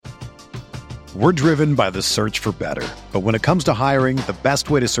We're driven by the search for better. But when it comes to hiring, the best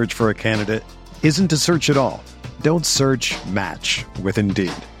way to search for a candidate isn't to search at all. Don't search, match with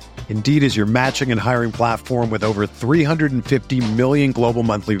Indeed. Indeed is your matching and hiring platform with over 350 million global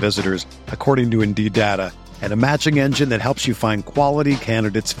monthly visitors, according to Indeed data, and a matching engine that helps you find quality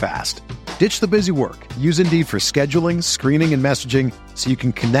candidates fast. Ditch the busy work. Use Indeed for scheduling, screening, and messaging so you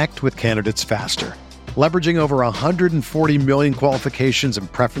can connect with candidates faster. Leveraging over 140 million qualifications and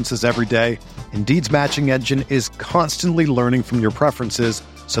preferences every day, Indeed's matching engine is constantly learning from your preferences,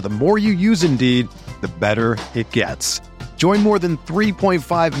 so the more you use Indeed, the better it gets. Join more than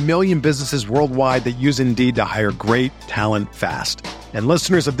 3.5 million businesses worldwide that use Indeed to hire great talent fast. And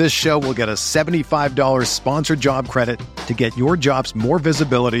listeners of this show will get a $75 sponsored job credit to get your jobs more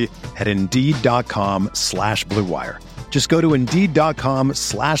visibility at Indeed.com/Blue Wire. Just go to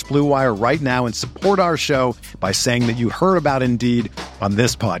Indeed.com/Blue Wire right now and support our show by saying that you heard about Indeed on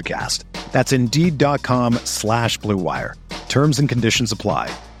this podcast. That's Indeed.com/Blue Wire. Terms and conditions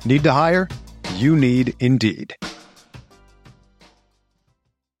apply. Need to hire? You need Indeed. Do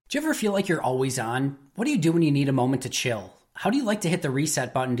you ever feel like you're always on? What do you do when you need a moment to chill? How do you like to hit the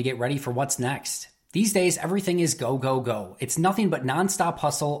reset button to get ready for what's next? These days, everything is go, go, go. It's nothing but nonstop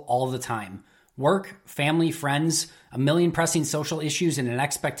hustle all the time. Work, family, friends, a million pressing social issues, and an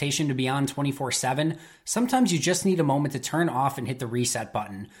expectation to be on 24/7. Sometimes you just need a moment to turn off and hit the reset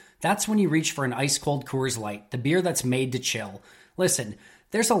button. That's when you reach for an ice-cold Coors Light, the beer that's made to chill. Listen,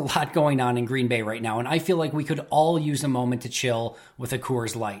 there's a lot going on in Green Bay right now, and I feel like we could all use a moment to chill with a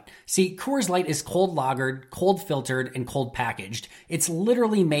Coors Light. See, Coors Light is cold lagered, cold filtered, and cold packaged. It's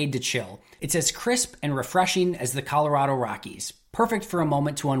literally made to chill. It's as crisp and refreshing as the Colorado Rockies. Perfect for a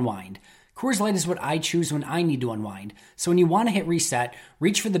moment to unwind. Coors Light is what I choose when I need to unwind. So when you want to hit reset,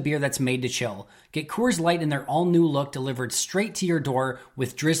 reach for the beer that's made to chill. Get Coors Light in their all-new look delivered straight to your door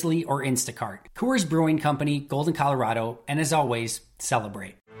with Drizzly or Instacart. Coors Brewing Company, Golden, Colorado, and as always,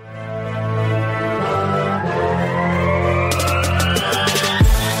 celebrate.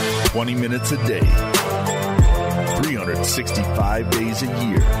 "20 minutes a day, 365 days a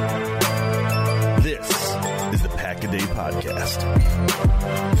year. This is the Pack-A-Day Podcast.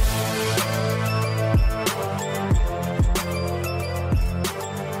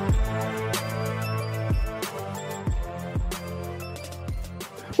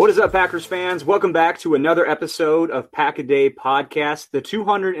 What is up, Packers fans? Welcome back to another episode of Pack-A-Day Podcast, the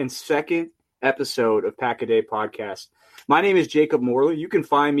 202nd episode of Pack-A-Day Podcast. My name is Jacob Morley. You can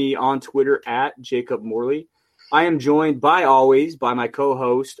find me on Twitter at Jacob Morley. I am joined, by always, by my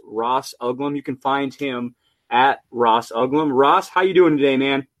co-host, Ross Uglum. You can find him at Ross Uglum. Ross, how you doing today,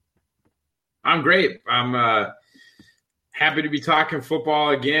 man? I'm great. I'm happy to be talking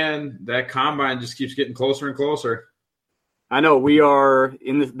football again. That combine just keeps getting closer and closer. I know we are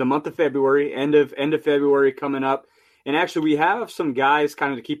in the month of February, end of February coming up. And actually, we have some guys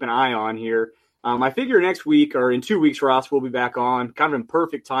kind of to keep an eye on here. I figure next week or in 2 weeks, Ross, we'll be back on, kind of in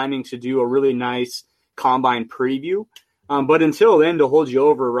perfect timing to do a really nice combine preview. But until then, to hold you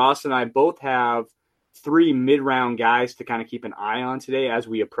over, Ross and I both have 3 mid-round guys to kind of keep an eye on today as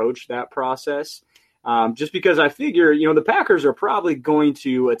we approach that process. Just because I figure, the Packers are probably going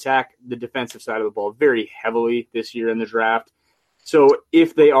to attack the defensive side of the ball very heavily this year in the draft. So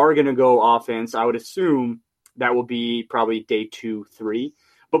if they are going to go offense, I would assume that will be probably day 2, 3.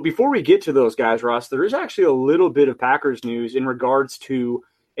 But before we get to those guys, Ross, there is actually a little bit of Packers news in regards to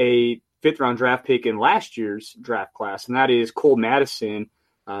a 5th-round draft pick in last year's draft class, and that is Cole Madison,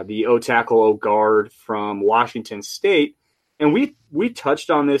 the O-tackle, O-guard from Washington State. And we touched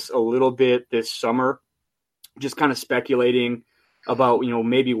on this a little bit this summer, just kind of speculating about,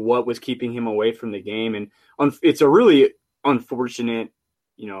 maybe what was keeping him away from the game. And it's a really unfortunate,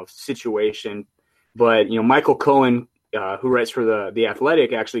 situation. But, Michael Cohen, who writes for The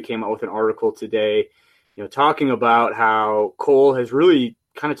Athletic, actually came out with an article today, talking about how Cole has really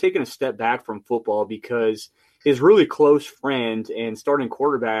kind of taken a step back from football because his really close friend and starting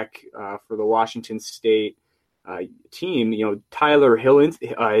quarterback for the Washington State team, Tyler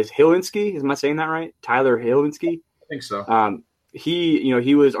Hilinski, am I saying that right? Tyler Hilinski? I think so.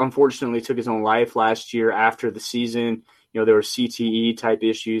 He was unfortunately took his own life last year after the season. There were CTE type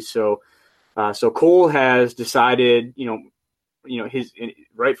issues. So Cole has decided, his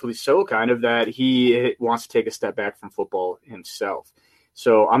rightfully so kind of, that he wants to take a step back from football himself.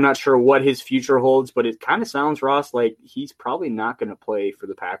 So I'm not sure what his future holds, but it kind of sounds, Ross, like he's probably not going to play for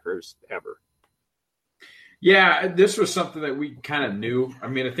the Packers ever. Yeah, this was something that we kind of knew. I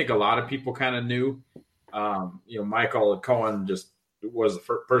mean, I think a lot of people kind of knew. Michael Cohen just was the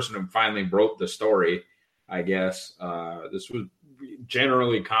first person who finally broke the story, I guess. This was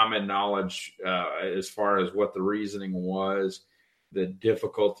generally common knowledge as far as what the reasoning was, the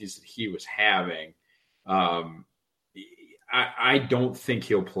difficulties that he was having. I don't think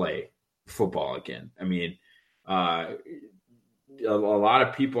he'll play football again. I mean, a lot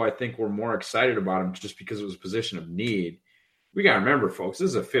of people, I think, were more excited about him just because it was a position of need. We got to remember, folks, this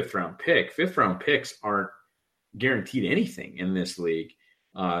is a fifth-round pick. Fifth-round picks aren't guaranteed anything in this league,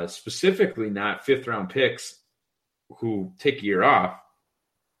 specifically not fifth-round picks who take a year off.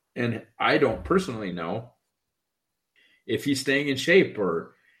 And I don't personally know if he's staying in shape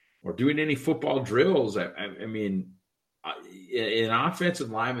or doing any football drills. I mean, an offensive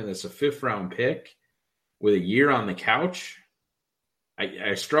lineman that's a fifth-round pick with a year on the couch,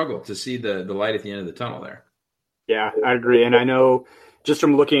 I struggle to see the light at the end of the tunnel there. Yeah, I agree. And I know just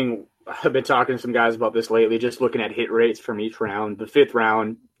from looking, I've been talking to some guys about this lately, just looking at hit rates from each round. The fifth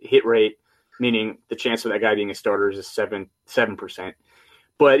round hit rate, meaning the chance of that guy being a starter, is 7%.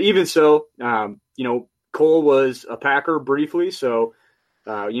 But even so, Cole was a Packer briefly, so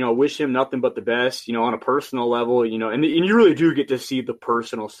wish him nothing but the best, on a personal level, and you really do get to see the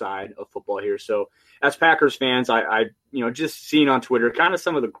personal side of football here. So as Packers fans, I just seeing on Twitter kind of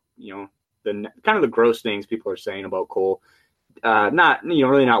some of the, the kind of the gross things people are saying about Cole,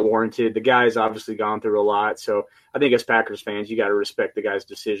 really not warranted. The guy's obviously gone through a lot. So I think as Packers fans, you got to respect the guy's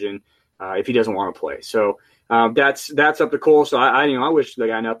decision if he doesn't want to play. So that's up to Cole. So I wish the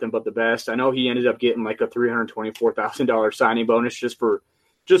guy nothing but the best. I know he ended up getting like a $324,000 signing bonus just for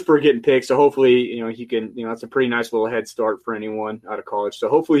getting picked. So hopefully, he can, that's a pretty nice little head start for anyone out of college. So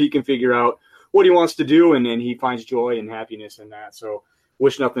hopefully he can figure out what he wants to do and he finds joy and happiness in that. So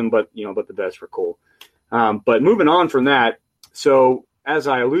wish nothing but the best for Cole. But moving on from that. So as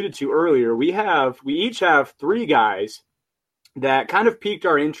I alluded to earlier, we each have three guys that kind of piqued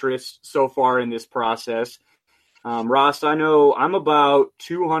our interest so far in this process. Ross, I know I'm about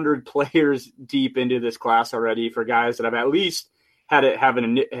 200 players deep into this class already for guys that I've at least had to have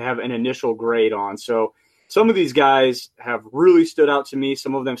an initial grade on. So some of these guys have really stood out to me.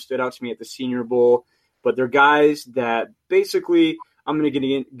 Some of them stood out to me at the Senior Bowl, but they're guys that basically I'm going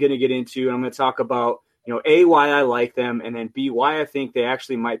to get into, and I'm going to talk about, A, why I like them, and then B, why I think they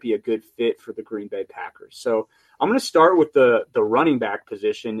actually might be a good fit for the Green Bay Packers. So I'm going to start with the running back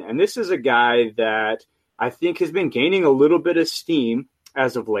position, and this is a guy that I think has been gaining a little bit of steam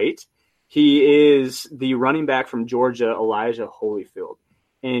as of late. He is the running back from Georgia, Elijah Holyfield.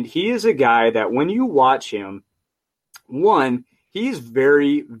 And he is a guy that when you watch him, one, he's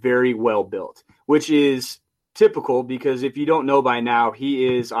very, very well built, which is typical because if you don't know by now,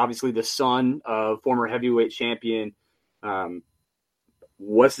 he is obviously the son of former heavyweight champion.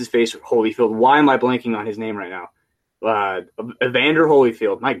 What's his face? Holyfield. Why am I blanking on his name right now? Evander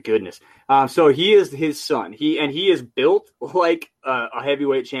Holyfield. My goodness. So he is his son. He is built like a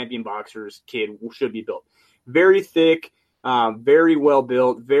heavyweight champion boxer's kid should be built. Very thick, very well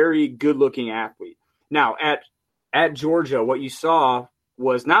built, very good looking athlete. Now at Georgia, what you saw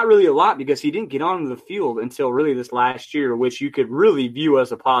was not really a lot because he didn't get onto the field until really this last year, which you could really view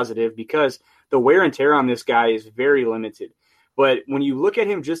as a positive because the wear and tear on this guy is very limited. But when you look at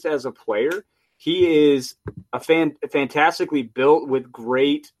him just as a player, he is fantastically built with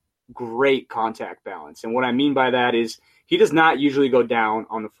great contact balance. And what I mean by that is he does not usually go down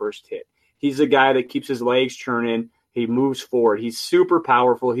on the first hit. He's a guy that keeps his legs churning. He moves forward. He's super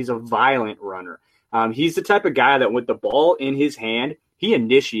powerful. He's a violent runner. He's the type of guy that with the ball in his hand, he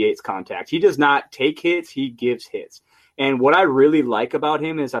initiates contact. He does not take hits. He gives hits. And what I really like about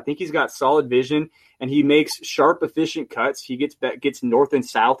him is I think he's got solid vision and he makes sharp, efficient cuts. He gets north and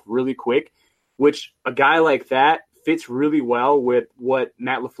south really quick, which a guy like that fits really well with what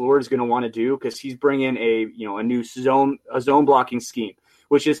Matt LaFleur is going to want to do because he's bringing a new zone blocking scheme,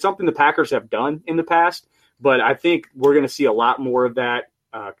 which is something the Packers have done in the past. But I think we're going to see a lot more of that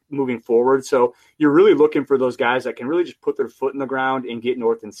moving forward. So you're really looking for those guys that can really just put their foot in the ground and get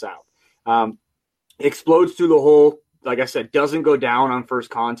north and south. Explodes through the hole. Like I said, doesn't go down on first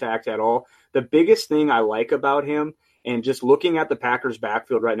contact at all. The biggest thing I like about him, and just looking at the Packers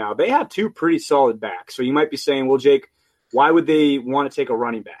backfield right now, they have two pretty solid backs. So you might be saying, well, Jake, why would they want to take a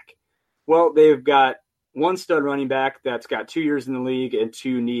running back? Well, they've got one stud running back that's got 2 years in the league and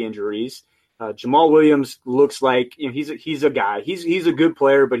 2 knee injuries. Jamal Williams looks like he's a guy. He's a good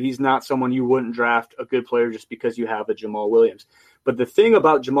player, but he's not someone you wouldn't draft a good player just because you have a Jamal Williams. But the thing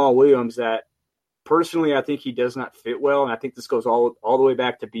about Jamal Williams that personally I think he does not fit well, and I think this goes all the way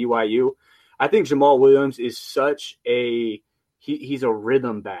back to BYU. I think Jamal Williams is he's a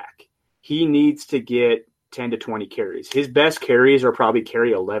rhythm back. He needs to get 10 to 20 carries. His best carries are probably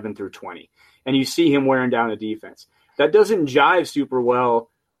carry 11 through 20. And you see him wearing down the defense. that doesn't jive super well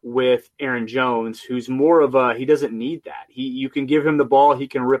with Aaron Jones, who's more of he doesn't need that. You can give him the ball, he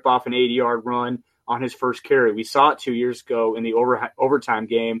can rip off an 80-yard run on his first carry. We saw it 2 years ago in the overtime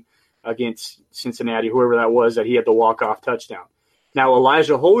game against Cincinnati, whoever that was, that he had the walk-off touchdown. Now,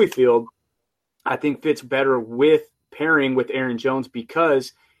 Elijah Holyfield, I think, fits better with pairing with Aaron Jones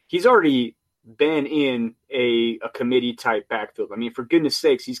because he's already been in a committee-type backfield. I mean, for goodness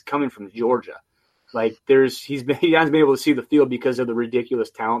sakes, he's coming from Georgia. Like he hasn't been able to see the field because of the ridiculous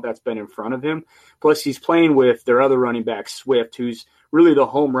talent that's been in front of him. Plus, he's playing with their other running back, Swift, who's really the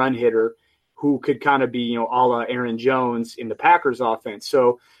home run hitter, who could kind of be, a la Aaron Jones in the Packers offense.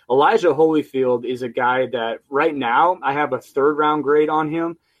 So Elijah Holyfield is a guy that right now I have a 3rd-round grade on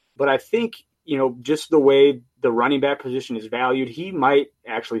him, but I think, just the way the running back position is valued, he might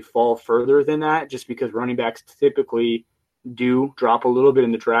actually fall further than that just because running backs typically do drop a little bit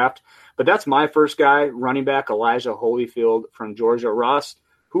in the draft. But that's my first guy, running back Elijah Holyfield from Georgia. Ross,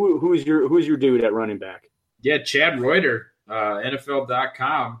 who's your dude at running back? Yeah, Chad Reuter,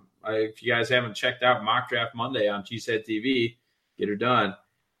 NFL.com. If you guys haven't checked out Mock Draft Monday on Cheesehead TV, get her done.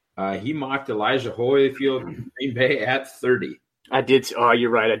 He mocked Elijah Holyfield in Green Bay at 30. I did. Oh, you're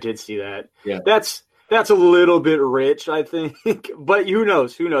right. I did see that. Yeah, that's a little bit rich, I think. But who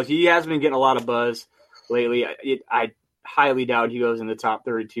knows? Who knows? He has been getting a lot of buzz lately. I highly doubt he goes in the top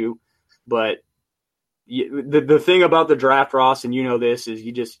 32. But the thing about the draft, Ross, and this, is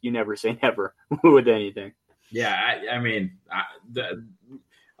you never say never with anything. Yeah, I mean,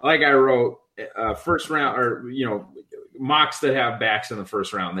 like I wrote, first round or, mocks that have backs in the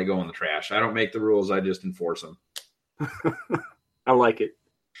first round, they go in the trash. I don't make the rules. I just enforce them. I like it.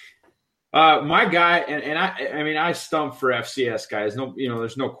 My guy, and I stump for FCS guys. No,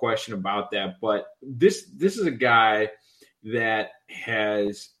 there's no question about that. But this is a guy that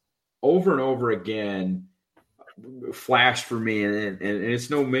has over and over again flashed for me, and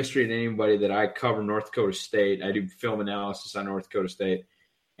it's no mystery to anybody that I cover North Dakota State. I do film analysis on North Dakota State,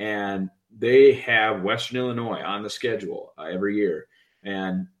 and they have Western Illinois on the schedule every year.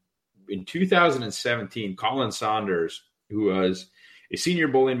 And in 2017, Colin Saunders, who was a Senior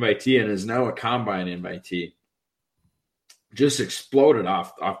Bowl invitee and is now a Combine invitee, just exploded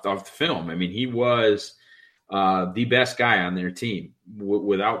off the film. I mean, he was the best guy on their team,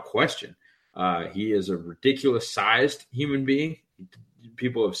 without question. He is a ridiculous-sized human being.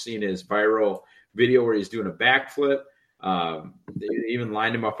 People have seen his viral video where he's doing a backflip. They even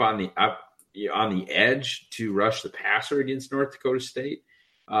lined him up on the edge to rush the passer against North Dakota State.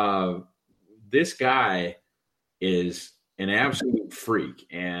 This guy is an absolute freak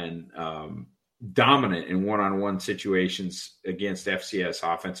and dominant in one-on-one situations against FCS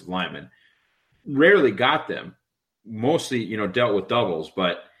offensive linemen. Rarely got them. Mostly, dealt with doubles,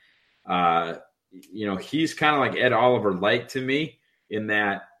 but he's kind of like Ed Oliver light to me in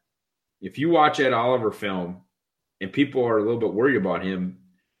that if you watch Ed Oliver film and people are a little bit worried about him,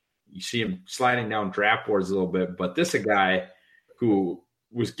 you see him sliding down draft boards a little bit, but this is a guy who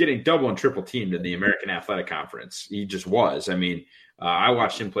was getting double and triple teamed in the American Athletic Conference. He just was. I mean, I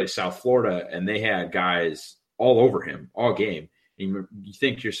watched him play South Florida, and they had guys all over him all game. And you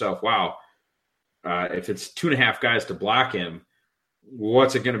think to yourself, wow, if it's 2.5 guys to block him,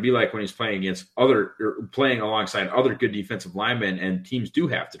 what's it going to be like when he's playing playing alongside other good defensive linemen, and teams do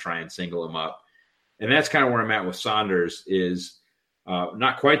have to try and single him up. And that's kind of where I'm at with Saunders is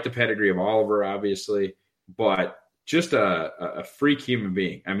not quite the pedigree of Oliver, obviously, but just a freak human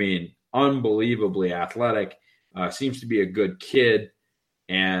being. I mean, unbelievably athletic, seems to be a good kid.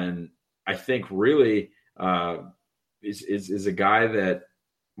 And I think really is a guy that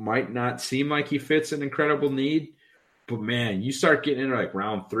might not seem like he fits an incredible need, but man, you start getting into like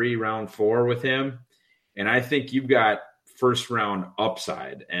round 3, round 4 with him. And I think you've got first round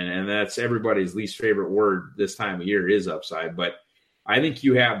upside, and that's everybody's least favorite word this time of year is upside. But I think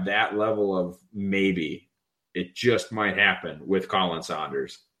you have that level of maybe it just might happen with Colin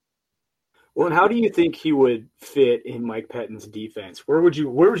Saunders. Well, and how do you think he would fit in Mike Pettine's defense? Where would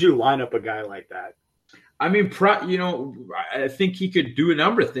you line up a guy like that? I mean, I think he could do a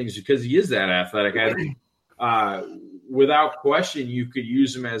number of things because he is that athletic. Without question, you could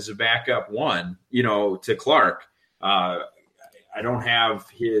use him as a backup one, to Clark. I don't have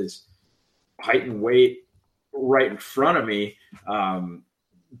his height and weight right in front of me,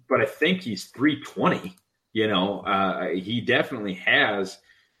 but I think he's 320. He definitely has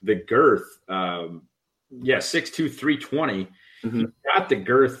the girth. 6'2", 320. Mm-hmm. He's got the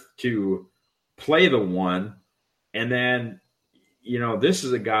girth to play the one. And then, this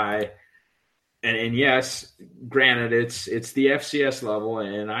is a guy, and yes, granted, it's the FCS level,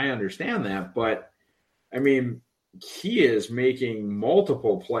 and I understand that. But, I mean, he is making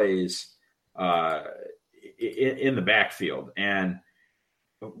multiple plays in the backfield, and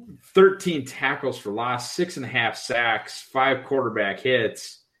 13 tackles for loss, 6.5 sacks, 5 quarterback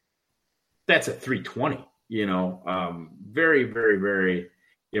hits. That's a 320, very, very, very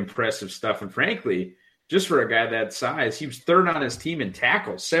impressive stuff. And frankly, just for a guy that size, he was third on his team in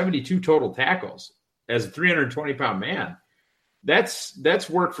tackles, 72 total tackles as a 320-pound man. That's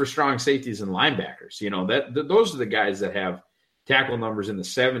work for strong safeties and linebackers. Those are the guys that have tackle numbers in the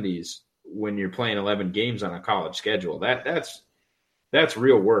 70s when you're playing 11 games on a college schedule. That's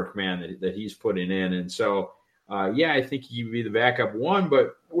real work, man, that he's putting in. And so, I think he'd be the backup one,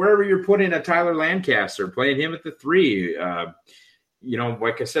 but wherever you're putting a Tyler Lancaster, playing him at the 3,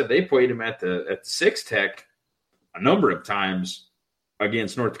 like I said, they played him at the 6 tech a number of times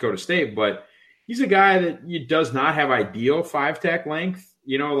against North Dakota State, but he's a guy that does not have ideal 5 tech length,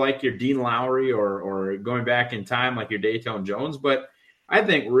 like your Dean Lowry or going back in time like your Dayton Jones. But I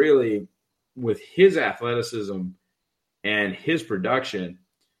think really with his athleticism and his production,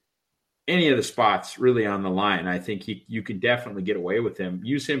 any of the spots really on the line, I think you can definitely get away with him.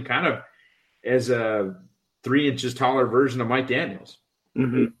 Use him kind of as a 3 inches taller version of Mike Daniels.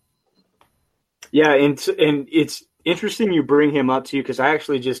 Mm-hmm. Yeah, and it's interesting you bring him up too, because I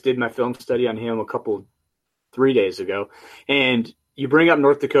actually just did my film study on him 3 days ago, and you bring up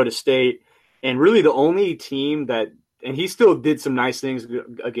North Dakota State, and really the only team that, and he still did some nice things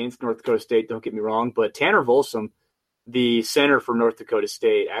against North Dakota State, don't get me wrong, but Tanner Volsum, the center for North Dakota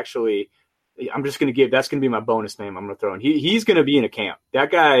State, actually, I'm just going to that's going to be my bonus name I'm going to throw in. He's going to be in a camp.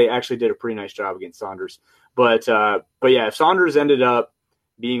 That guy actually did a pretty nice job against Saunders. But yeah, if Saunders ended up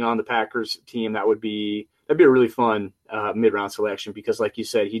being on the Packers team, that'd be a really fun mid-round selection, because like you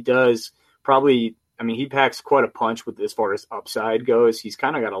said, he does probably, he packs quite a punch with as far as upside goes. He's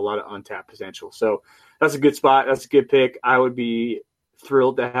kind of got a lot of untapped potential. So that's a good spot. That's a good pick. I would be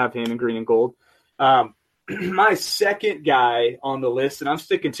thrilled to have him in green and gold. My second guy on the list, and I'm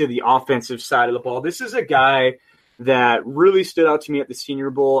sticking to the offensive side of the ball. This is a guy that really stood out to me at the Senior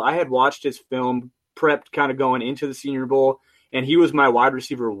Bowl. I had watched his film, prepped kind of going into the Senior Bowl, and he was my wide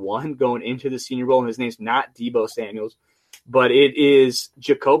receiver 1 going into the Senior Bowl, and his name's not Deebo Samuels, but it is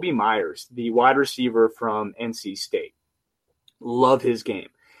Jakobi Meyers, the wide receiver from NC State. Love his game.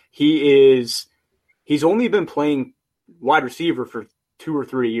 He's only been playing wide receiver for 2 or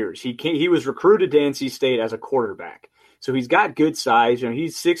 3 years. He was recruited to NC State as a quarterback. So he's got good size.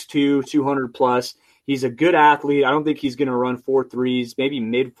 He's 6'2", 200 plus. He's a good athlete. I don't think he's going to run 4.3s, maybe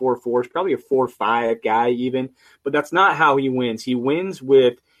mid 4.4s, probably a 4.5 guy even. But that's not how he wins. He wins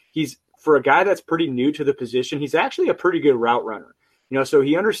for a guy that's pretty new to the position, he's actually a pretty good route runner. So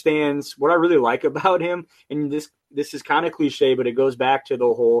he understands what I really like about him. And this is kind of cliche, but it goes back to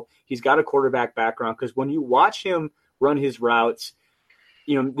the whole, he's got a quarterback background, because when you watch him run his routes,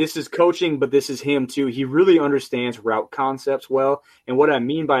 this is coaching, but this is him too. He really understands route concepts well. And what I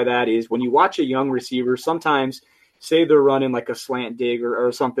mean by that is when you watch a young receiver, sometimes say they're running like a slant dig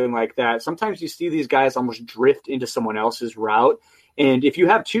or something like that, sometimes you see these guys almost drift into someone else's route. And if you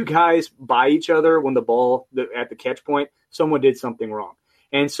have 2 guys by each other when the ball at the catch point, someone did something wrong.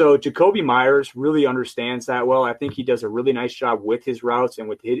 And so Jakobi Meyers really understands that well. I think he does a really nice job with his routes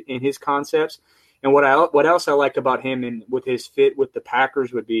and in his concepts. And what else I like about him and with his fit with the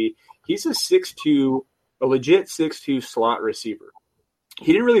Packers would be he's a legit 6'2" slot receiver.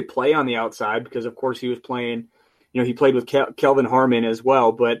 He didn't really play on the outside because, of course, he was playing, he played with Kelvin Harmon as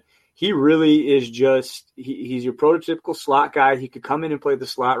well. But he really is he's your prototypical slot guy. He could come in and play the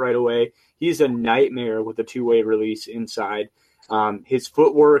slot right away. He's a nightmare with a 2-way release inside. His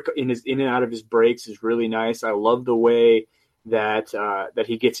footwork in and out of his breaks is really nice. I love the way that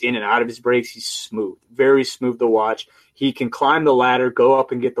he gets in and out of his breaks. He's smooth, very smooth to watch. He can climb the ladder, go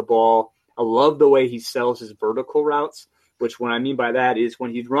up and get the ball. I love the way he sells his vertical routes, which what I mean by that is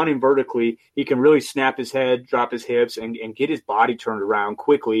when he's running vertically, he can really snap his head, drop his hips, and get his body turned around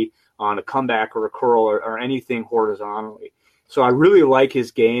quickly on a comeback or a curl or anything horizontally. So I really like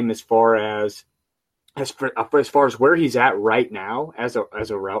his game as far as where he's at right now as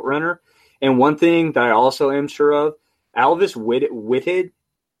a route runner. And one thing that I also am sure of, Alvis Whitted,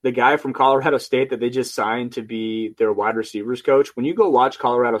 the guy from Colorado State that they just signed to be their wide receivers coach, when you go watch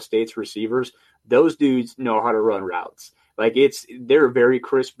Colorado State's receivers, those dudes know how to run routes. They're very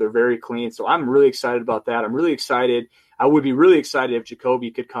crisp, they're very clean. So I'm really excited about that. I'm really excited. I would be really excited if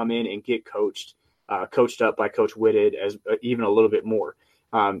Jakobi could come in and get coached up by Coach Whitted as even a little bit more.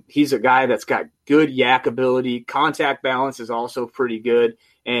 He's a guy that's got good yak ability. Contact balance is also pretty good.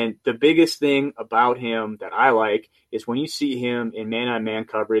 And the biggest thing about him that I like is when you see him in man-on-man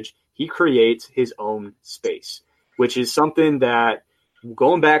coverage, he creates his own space. which is something that,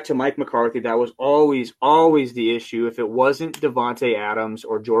 going back to Mike McCarthy, that was always the issue. If it wasn't Devontae Adams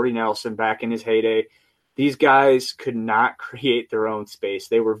or Jordy Nelson back in his heyday, these guys could not create their own space.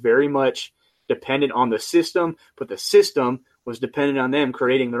 They were very much dependent on the system, but the system was dependent on them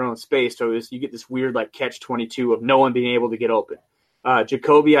creating their own space. So you get this weird like catch-22 of no one being able to get open.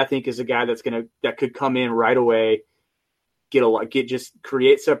 Jacoby, I think, is a guy that could come in right away, just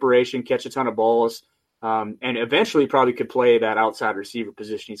create separation, catch a ton of balls, and eventually probably could play that outside receiver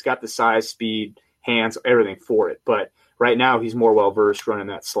position. He's got the size, speed, hands, everything for it. But right now he's more well-versed running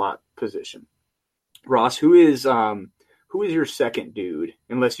that slot position. Ross, who is your second dude?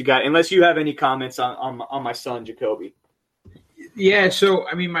 Unless you have any comments on my son, Jacoby. Yeah, so,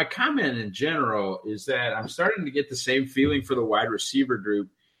 I mean, my comment in general is that I'm starting to get the same feeling for the wide receiver group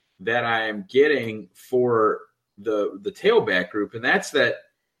that I am getting for the tailback group, and that's that,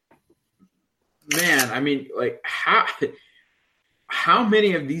 man, I mean, like, how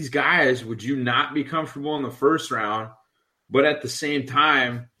many of these guys would you not be comfortable in the first round, but at the same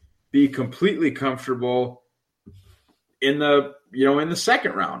time be completely comfortable in the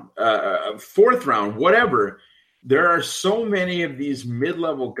second round, fourth round, whatever? There are so many of these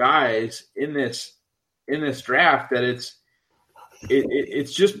mid-level guys in this draft that it's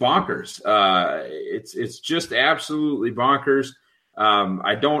just bonkers. It's just absolutely bonkers.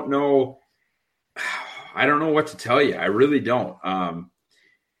 I don't know what to tell you. I really don't.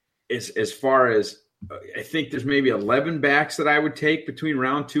 As far as I think there's maybe 11 backs that I would take between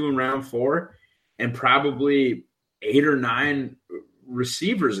round 2 and round 4, and probably 8 or 9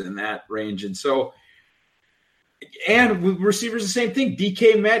 receivers in that range. And so, and with receivers, the same thing.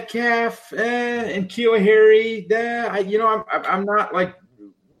 DK Metcalf and N'Keal Harry. I'm not like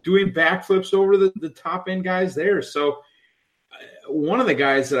doing backflips over the top end guys there. So one of the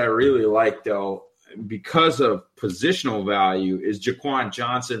guys that I really like, though, because of positional value, is Jaquan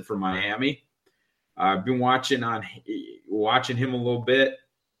Johnson from Miami. I've been watching him a little bit.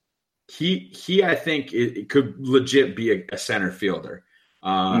 He I think it could legit be a center fielder.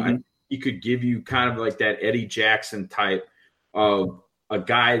 He could give you kind of like that Eddie Jackson type of a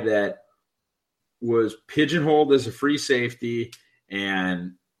guy that was pigeonholed as a free safety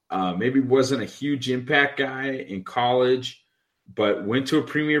and maybe wasn't a huge impact guy in college, but went to a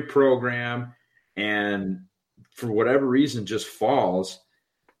premier program and for whatever reason just falls.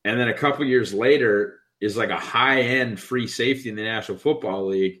 And then a couple years later is like a high-end free safety in the National Football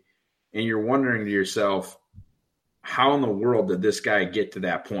League. And you're wondering to yourself, how in the world did this guy get to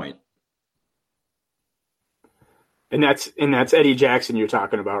that point? And that's Eddie Jackson you're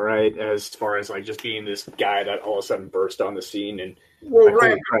talking about, right? As far as like just being this guy that all of a sudden burst on the scene. And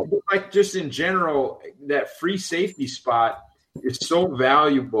right. Like just in general, that free safety spot is so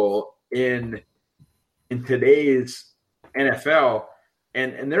valuable in today's NFL.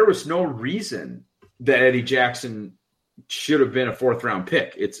 And there was no reason that Eddie Jackson should have been a 4th round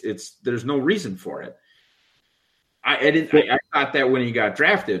pick. There's no reason for it. I thought that when he got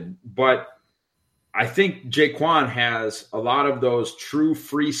drafted, but I think Jaquan has a lot of those true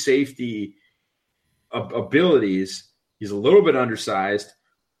free safety abilities. He's a little bit undersized,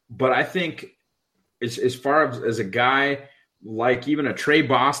 but I think as far as a guy like even a Trey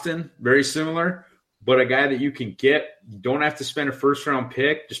Boston, very similar, but a guy that you can get, you don't have to spend a 1st round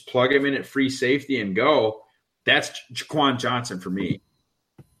pick, just plug him in at free safety and go. That's Jaquan Johnson for me.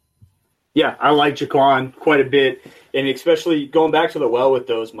 Yeah, I like Jaquan quite a bit, and especially going back to the well with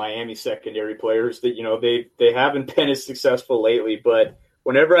those Miami secondary players that, they haven't been as successful lately, but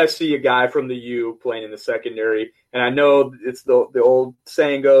whenever I see a guy from the U playing in the secondary, and I know it's the old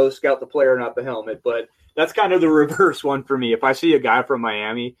saying goes, scout the player, not the helmet, but that's kind of the reverse one for me. If I see a guy from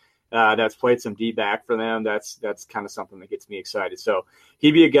Miami that's played some D-back for them, that's kind of something that gets me excited. So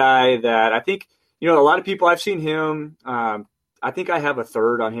he'd be a guy that I think, a lot of people, I've seen him I think I have a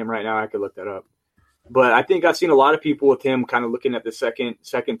 3rd on him right now. I could look that up. But I think I've seen a lot of people with him kind of looking at the second,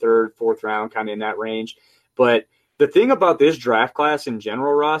 3rd, 4th round, kind of in that range. But the thing about this draft class in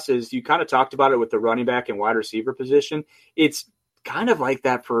general, Ross, is you kind of talked about it with the running back and wide receiver position. It's kind of like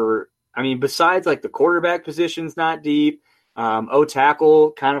that besides like the quarterback position's not deep.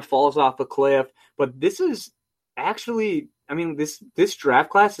 O-tackle kind of falls off a cliff. But this is actually – this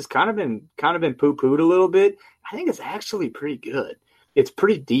draft class has kind of been poo-pooed a little bit. I think it's actually pretty good. It's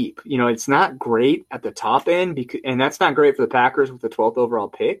pretty deep. It's not great at the top end, and that's not great for the Packers with the 12th overall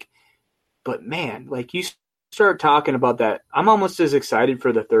pick. But, man, like you start talking about that, I'm almost as excited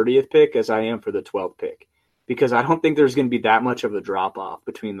for the 30th pick as I am for the 12th pick because I don't think there's going to be that much of a drop-off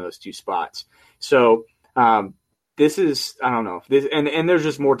between those two spots. So this is – I don't know. And there's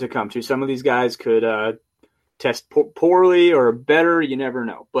just more to come, too. Some of these guys could test poorly or better. You never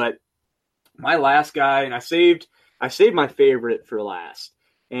know. But my last guy, and I saved my favorite for last.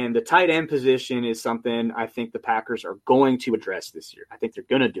 And the tight end position is something I think the Packers are going to address this year. I think they're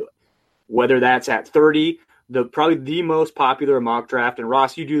going to do it. Whether that's at 30, probably the most popular mock draft, and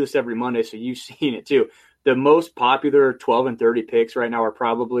Ross, you do this every Monday, so you've seen it too. The most popular 12 and 30 picks right now are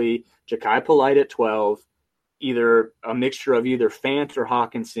probably Jachai Polite at 12, either a mixture of either Fant or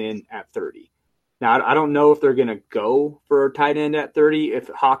Hawkinson at 30. Now, I don't know if they're going to go for a tight end at 30. If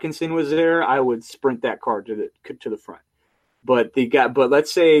Hawkinson was there, I would sprint that card to the front. But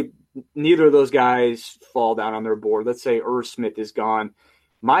let's say neither of those guys fall down on their board. Let's say Irv Smith is gone.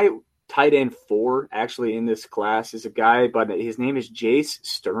 My tight end 4 actually in this class is a guy, but his name is Jace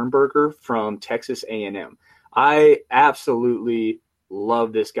Sternberger from Texas A&M. I absolutely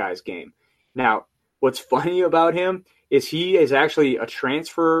love this guy's game. Now, what's funny about him is he is actually a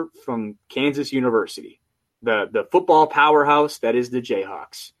transfer from Kansas University, the football powerhouse that is the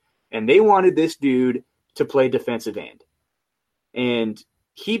Jayhawks. And they wanted this dude to play defensive end. And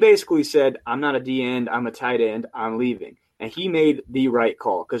he basically said, I'm not a D end, I'm a tight end, I'm leaving. And he made the right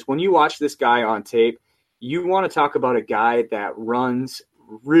call. Because when you watch this guy on tape, you want to talk about a guy that runs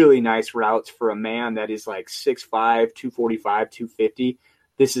really nice routes for a man that is like 6'5", 245, 250.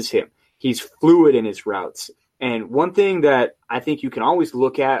 This is him. He's fluid in his routes. And one thing that I think you can always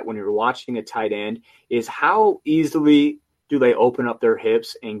look at when you're watching a tight end is how easily do they open up their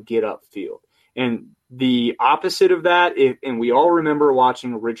hips and get upfield. And the opposite of that, and we all remember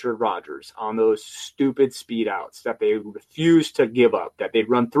watching Richard Rodgers on those stupid speed outs that they refused to give up, that they'd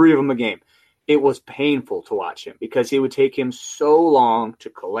run 3 of them a game. It was painful to watch him because it would take him so long to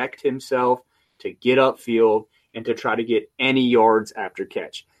collect himself, to get upfield, and to try to get any yards after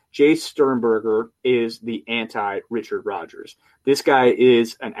catch. Jace Sternberger is the anti-Richard Rodgers. This guy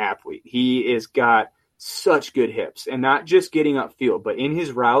is an athlete. He has got such good hips, and not just getting upfield, but in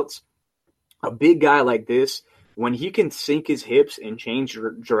his routes, a big guy like this, when he can sink his hips and change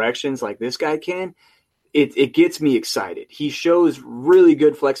directions like this guy can, it gets me excited. He shows really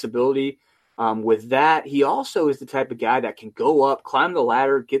good flexibility. With that, he also is the type of guy that can go up, climb the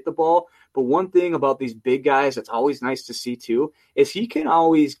ladder, get the ball. But one thing about these big guys that's always nice to see too is he can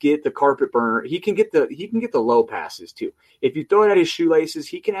always get the carpet burner. He can get the low passes too. If you throw it at his shoelaces,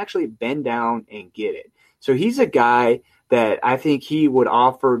 he can actually bend down and get it. So he's a guy that I think he would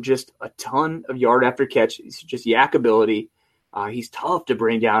offer just a ton of yard after catch. It's just yak ability. He's tough to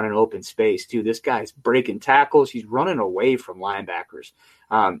bring down in open space too. This guy's breaking tackles. He's running away from linebackers.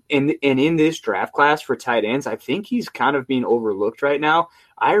 And in this draft class for tight ends, I think he's kind of being overlooked right now.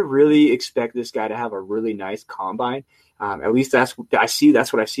 I really expect this guy to have a really nice combine. At least that's what I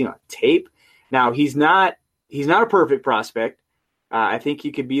see on tape. Now he's not a perfect prospect. I think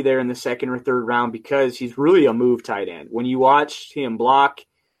he could be there in the second or third round because he's really a move tight end. When you watch him block,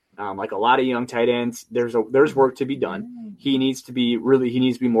 like a lot of young tight ends, there's work to be done. He needs to be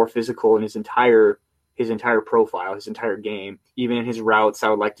more physical in his entire profile, his entire game. Even in his routes, I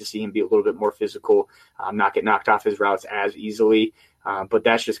would like to see him be a little bit more physical, not get knocked off his routes as easily. But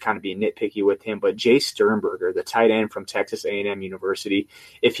that's just kind of being nitpicky with him. But Jace Sternberger, the tight end from Texas A&M University,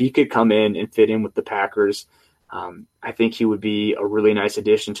 if he could come in and fit in with the Packers, I think he would be a really nice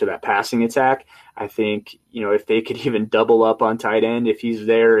addition to that passing attack. I think, if they could even double up on tight end, if he's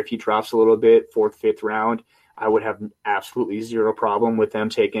there, if he drops a little bit, 4th, 5th round, I would have absolutely zero problem with them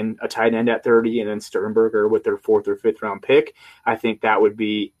taking a tight end at 30 and then Sternberger with their 4th or 5th round pick. I think that would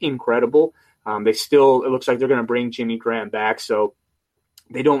be incredible. It looks like they're going to bring Jimmy Graham back, so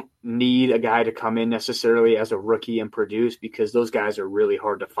they don't need a guy to come in necessarily as a rookie and produce because those guys are really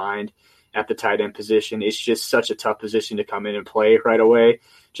hard to find at the tight end position. It's just such a tough position to come in and play right away.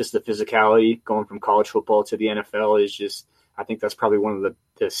 Just the physicality going from college football to the NFL is just, I think that's probably one of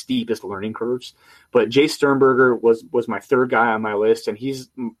the steepest learning curves. But Jace Sternberger was my 3rd guy on my list, and he's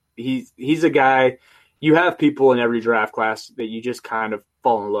a guy, you have people in every draft class that you just kind of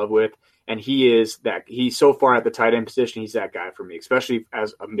fall in love with, and he's so far at the tight end position, he's that guy for me, especially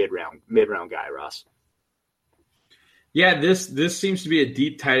as a mid-round guy, Ross. Yeah, this seems to be a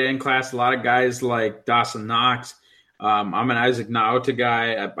deep tight end class. A lot of guys like Dawson Knox. I'm an Isaac Nauta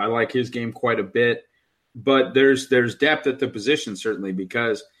guy. I like his game quite a bit. But there's depth at the position, certainly,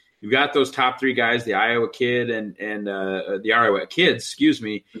 because you've got those top 3 guys, the Iowa kid and the Iowa kids,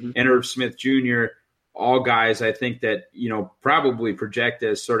 and Irv Smith Jr., all guys I think that, probably project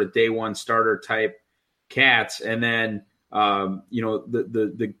as sort of day one starter type cats. And then,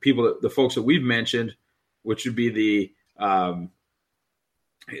 the people, the folks that we've mentioned, which would be the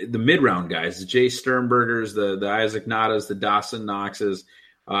mid-round guys, the Jace Sternbergers, the Isaac Nautas, the Dawson Knoxes.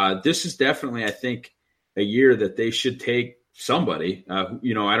 This is definitely, I think, a year that they should take somebody. I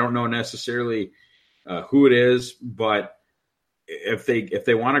don't know necessarily who it is, but if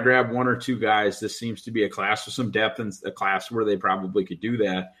they want to grab one or two guys, this seems to be a class with some depth and a class where they probably could do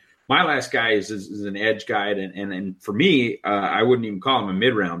that. My last guy is an edge guy, and for me, I wouldn't even call him a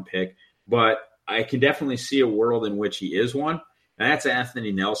mid-round pick, but I can definitely see a world in which he is one, and that's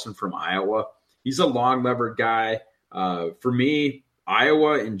Anthony Nelson from Iowa. He's a long-levered guy. For me,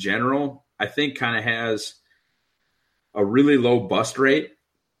 Iowa in general, I think kind of has a really low bust rate.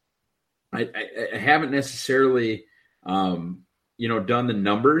 I haven't necessarily done the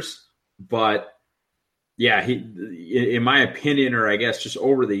numbers, but yeah, in my opinion, or I guess just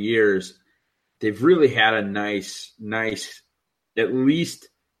over the years, they've really had a nice, at least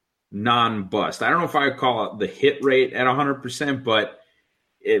non-bust. I don't know if I would call it the hit rate at 100%, but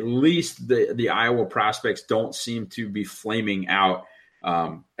at least the Iowa prospects don't seem to be flaming out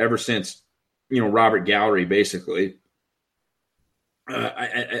ever since, Robert Gallery, basically.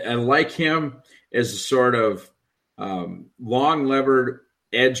 I like him as a sort of long-levered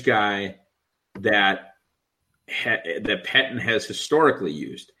edge guy that Pettine has historically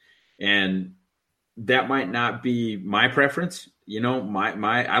used, and that might not be my preference.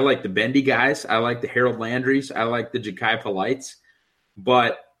 I like the bendy guys. I like the Harold Landrys. I like the Ja'Kai Polites.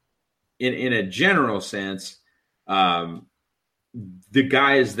 But in a general sense, the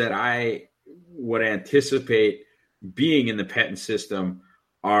guys that I would anticipate being in the Pettine system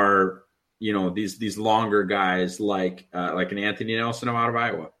are, these longer guys like an Anthony Nelson out of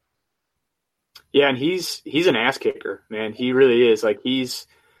Iowa. Yeah, and he's an ass kicker, man. He really is. Like you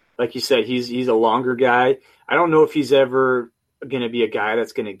said, he's a longer guy. I don't know if he's ever going to be a guy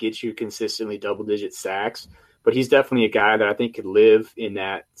that's going to get you consistently double-digit sacks, but he's definitely a guy that I think could live in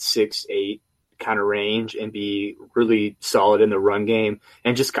that 6'8" kind of range and be really solid in the run game,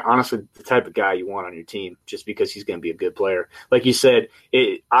 and just honestly the type of guy you want on your team just because he's going to be a good player. Like you said,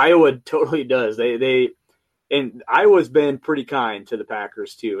 Iowa totally does. And Iowa's been pretty kind to the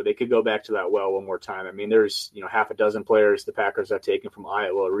Packers too. They could go back to that well one more time. I mean, there's half a dozen players the Packers have taken from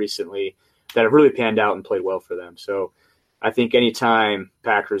Iowa recently that have really panned out and played well for them. So I think anytime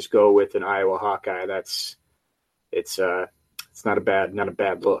Packers go with an Iowa Hawkeye, it's not a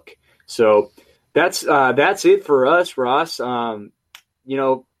bad look. So that's it for us, Ross. We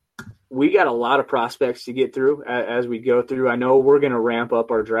got a lot of prospects to get through as we go through. I know we're going to ramp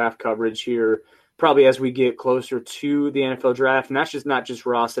up our draft coverage here probably as we get closer to the NFL draft. And that's not just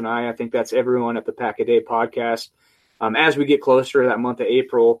Ross and I think that's everyone at the Pack a Day podcast. As we get closer to that month of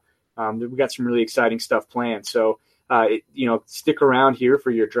April, we got some really exciting stuff planned. So, stick around here for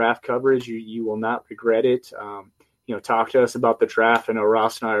your draft coverage. You will not regret it. Talk to us about the draft. I know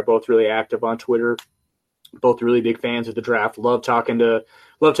Ross and I are both really active on Twitter, both really big fans of the draft. Love talking to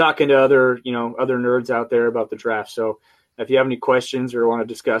other nerds out there about the draft. So if you have any questions or want to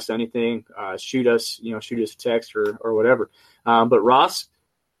discuss anything, shoot us a text or whatever. But Ross,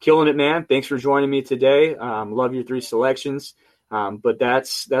 killing it, man. Thanks for joining me today. Love your 3 selections. But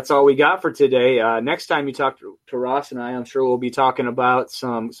that's all we got for today. Next time you talk to Ross and I'm sure we'll be talking about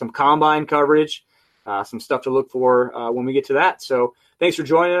some combine coverage, some stuff to look for when we get to that. So thanks for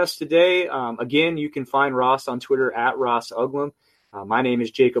joining us today. Again, you can find Ross on Twitter at Ross Uglum. My name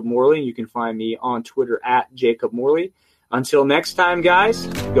is Jacob Morley. You can find me on Twitter at Jacob Morley. Until next time, guys,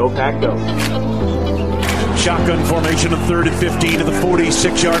 go Pack Go. Shotgun formation of 3rd and 15 to the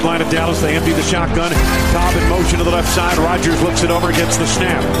 46-yard line of Dallas. They empty the shotgun. Cobb in motion to the left side. Rodgers looks it over, gets the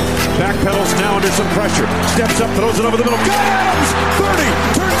snap. Backpedals now under some pressure. Steps up, throws it over the middle. Got Adams! 30!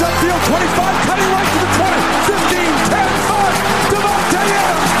 Turns upfield, 25, cutting right to the 20. 15, 10, 5. Devontae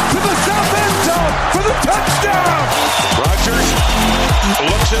Adams to the south end zone for the touchdown! Rodgers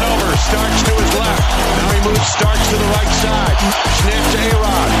looks it over, starts to his left. Now he moves, starts to the right side. Snap to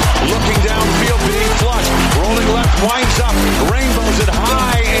A-Rod. Looking downfield, being flushed. Rolling left, winds up. Rainbows it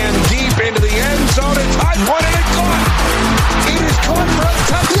high and deep into the end zone. It's high pointed and caught. It is caught for a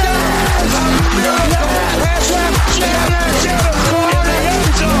touchdown. Yes! A miracle. Pass left. Adams in the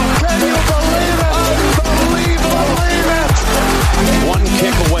end zone. Can you believe it? Unbelievable. Believe it. One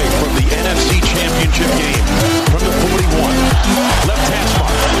kick away from the NFC Championship game. From the 41. Left hash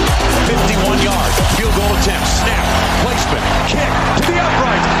mark. 51-yard field goal attempt. Snap. Placement. Kick to the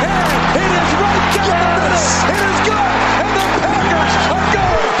upright. And it is right down the middle. It is good. And the Packers are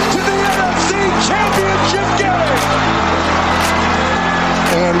going to the NFC Championship game.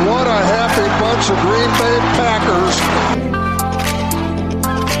 And what a happy bunch of Green Bay Packers.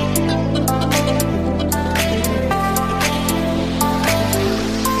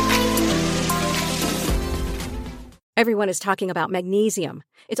 Everyone is talking about magnesium.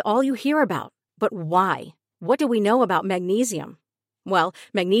 It's all you hear about. But why? What do we know about magnesium? Well,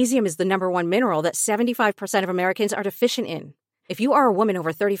 magnesium is the #1 mineral that 75% of Americans are deficient in. If you are a woman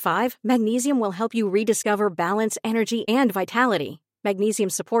over 35, magnesium will help you rediscover balance, energy, and vitality.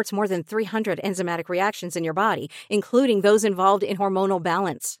 Magnesium supports more than 300 enzymatic reactions in your body, including those involved in hormonal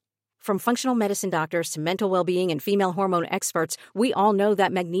balance. From functional medicine doctors to mental well-being and female hormone experts, we all know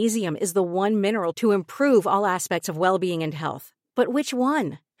that magnesium is the one mineral to improve all aspects of well-being and health. But which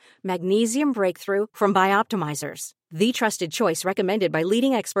one? Magnesium Breakthrough from Bioptimizers, the trusted choice recommended by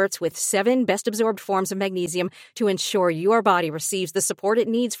leading experts with 7 best-absorbed forms of magnesium to ensure your body receives the support it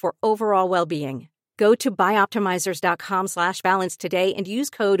needs for overall well-being. Go to bioptimizers.com/balance today and use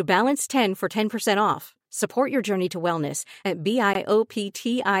code BALANCE10 for 10% off. Support your journey to wellness at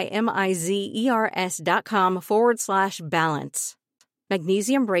bioptimizers.com/balance.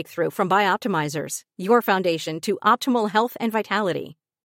 Magnesium Breakthrough from Bioptimizers, your foundation to optimal health and vitality.